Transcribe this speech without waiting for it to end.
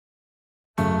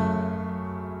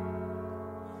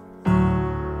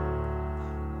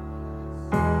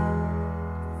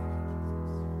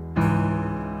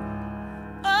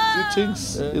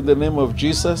Greetings in the name of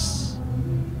Jesus.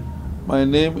 My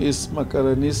name is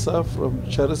Makananisa from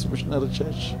Charis Missionary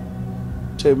Church,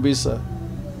 Tembisa.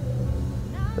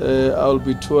 I'll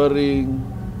be touring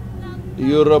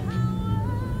Europe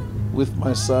with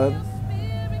my son.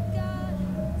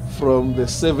 From the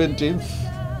 17th,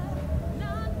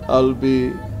 I'll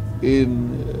be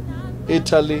in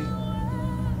Italy,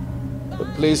 a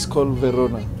place called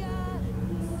Verona.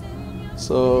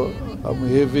 So I'm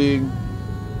having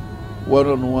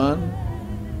one-on-one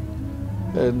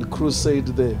and crusade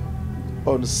there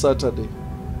on Saturday.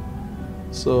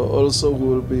 So also we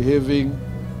will be having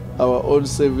our own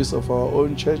service of our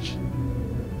own church,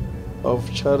 of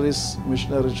Charis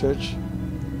Missionary Church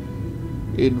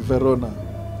in Verona.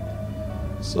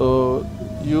 So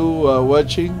you are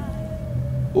watching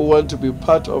who want to be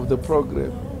part of the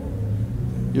program,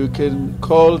 you can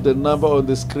call the number on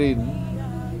the screen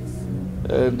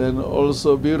and then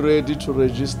also be ready to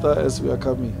register as we are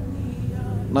coming.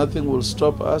 Nothing will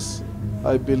stop us.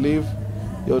 I believe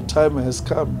your time has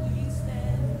come,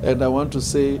 and I want to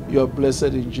say you are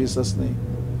blessed in Jesus' name.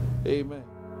 Amen.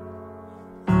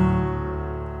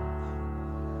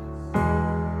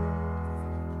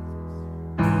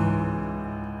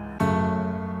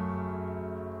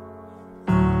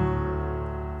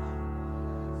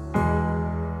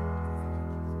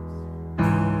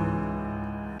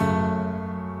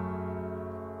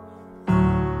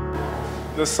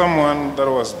 There's someone that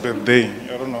was birthday.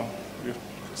 I don't know.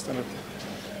 Stand up.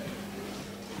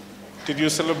 Did you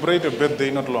celebrate a birthday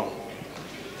not long?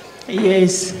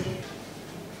 Yes.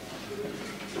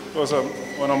 Because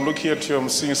when I'm looking at you, I'm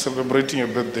seeing celebrating a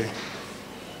birthday.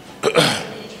 We're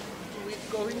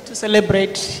going to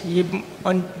celebrate him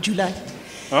on July.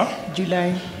 Huh?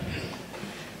 July.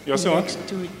 You're saying what?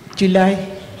 July.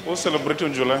 Who's celebrating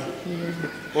in July? Yeah.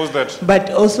 What's that? But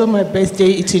also my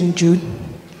birthday is in June.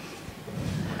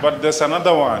 But there's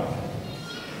another one.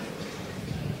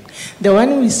 The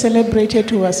one we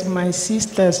celebrated was my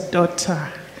sister's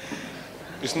daughter.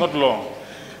 It's not long.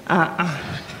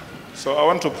 So I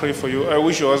want to pray for you. I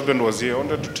wish your husband was here. I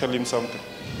wanted to tell him something.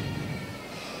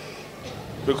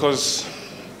 Because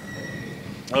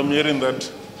I'm hearing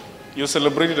that you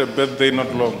celebrated a birthday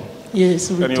not long. Yes,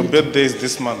 we and your did. birthday is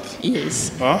this month.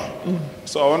 Yes. Huh?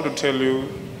 So I want to tell you,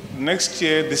 next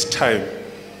year, this time,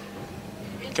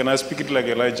 can I speak it like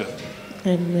Elijah?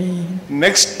 Amen.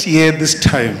 Next year, this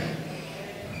time,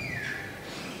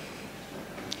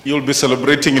 you'll be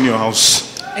celebrating in your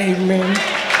house. Amen.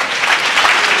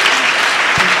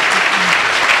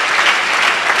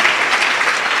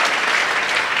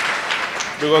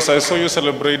 Because I saw you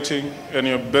celebrating and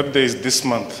your birthday is this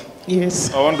month.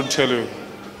 Yes. I want to tell you,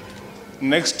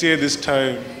 next year, this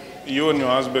time, you and your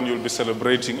husband, you'll be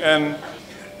celebrating. And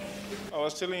I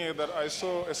was telling you that I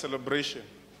saw a celebration.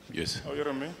 Yes. Oh, you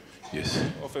hear me? Yes.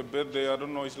 Of a birthday. I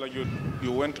don't know, it's like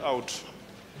you went out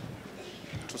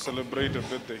to celebrate a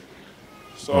birthday.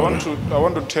 So I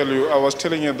want to tell you, I was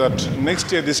telling you that next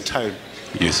year this time.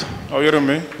 Yes. Oh, you hear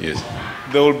me? Yes.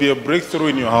 There will be a breakthrough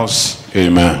in your house.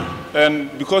 Amen.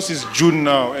 And because it's June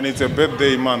now and it's a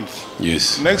birthday month.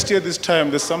 Yes. Next year this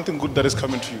time, there's something good that is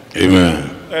coming to you. Amen.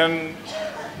 And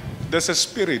there's a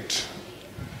spirit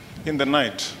in the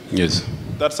night. Yes.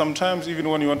 That sometimes even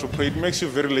when you want to pray, it makes you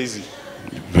very lazy.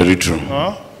 Very true.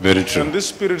 Huh? Very true. And this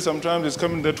spirit sometimes is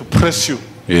coming there to press you.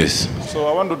 Yes. So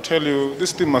I want to tell you,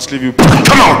 this thing must leave you.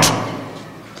 Come out!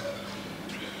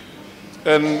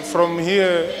 And from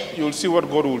here, you'll see what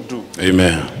God will do.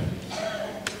 Amen.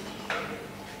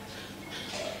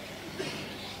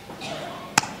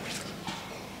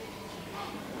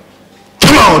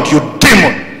 Come out, you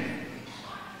demon!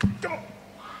 Come on.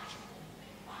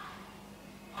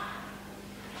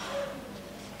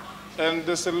 And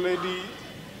there's a lady,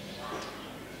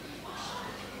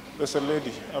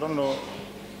 I don't know,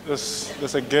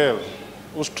 there's a girl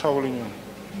who's traveling in.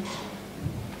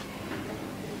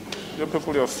 Your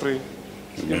people are free.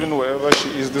 Amen. Even wherever she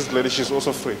is, this lady, she's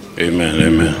also free. Amen,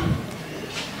 amen.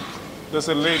 There's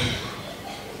a lady.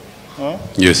 Huh?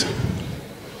 Yes.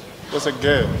 There's a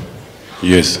girl.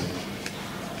 Yes.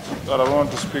 That I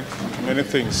want to speak many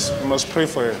things. We must pray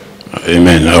for her.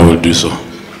 Amen, I will do so.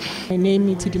 My name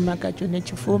is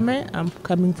Makananisa. I'm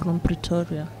coming from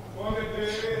Pretoria.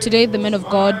 Today the man of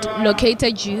God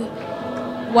located you.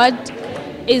 What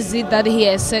is it that he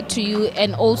has said to you,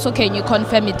 and also can you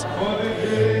confirm it?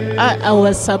 I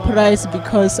was surprised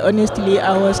because honestly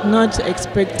I was not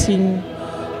expecting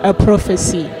a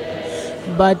prophecy.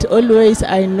 But always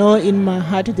I know in my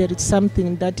heart there is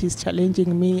something that is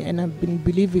challenging me and I've been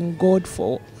believing God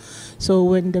for. So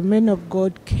when the man of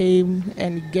God came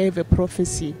and gave a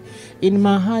prophecy, in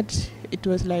my heart it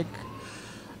was like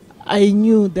I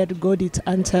knew that God is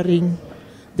answering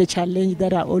the challenge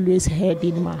that I always had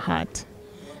in my heart.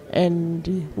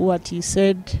 And what he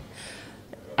said,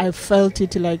 I felt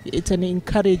it like it's an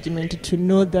encouragement to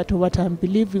know that what I'm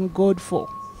believing God for,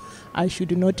 I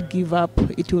should not give up.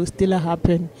 It will still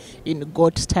happen in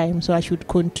God's time. So I should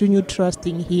continue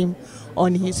trusting him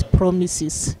on his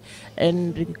promises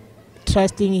and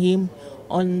trusting him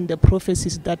on the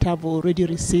prophecies that I've already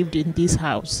received in this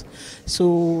house.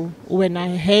 So when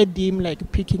I heard him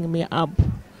like picking me up,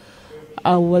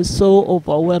 I was so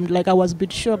overwhelmed. Like I was a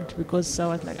bit shocked because I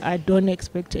was like, I don't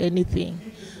expect anything.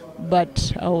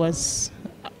 But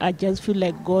I just feel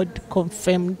like God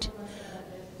confirmed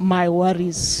my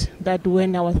worries, that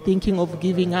when I was thinking of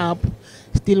giving up,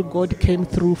 still God came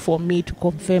through for me to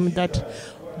confirm that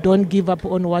don't give up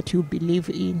on what you believe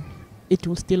in. It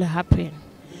will still happen.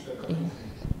 Yeah.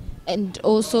 And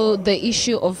also the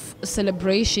issue of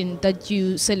celebration, that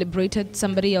you celebrated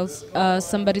somebody's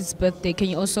birthday. Can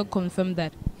you also confirm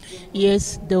that?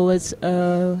 Yes, there was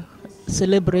a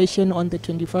celebration on the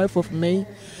 25th of May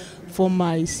for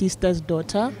my sister's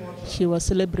daughter. She was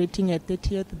celebrating her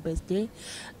 30th birthday,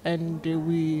 and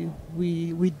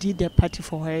we did a party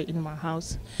for her in my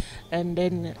house. And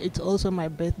then it's also my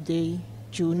birthday,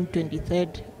 June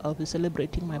 23rd. I'll be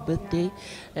celebrating my birthday,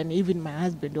 and even my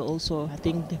husband also, I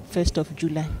think the 1st of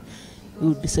July, we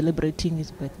will be celebrating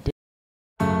his birthday.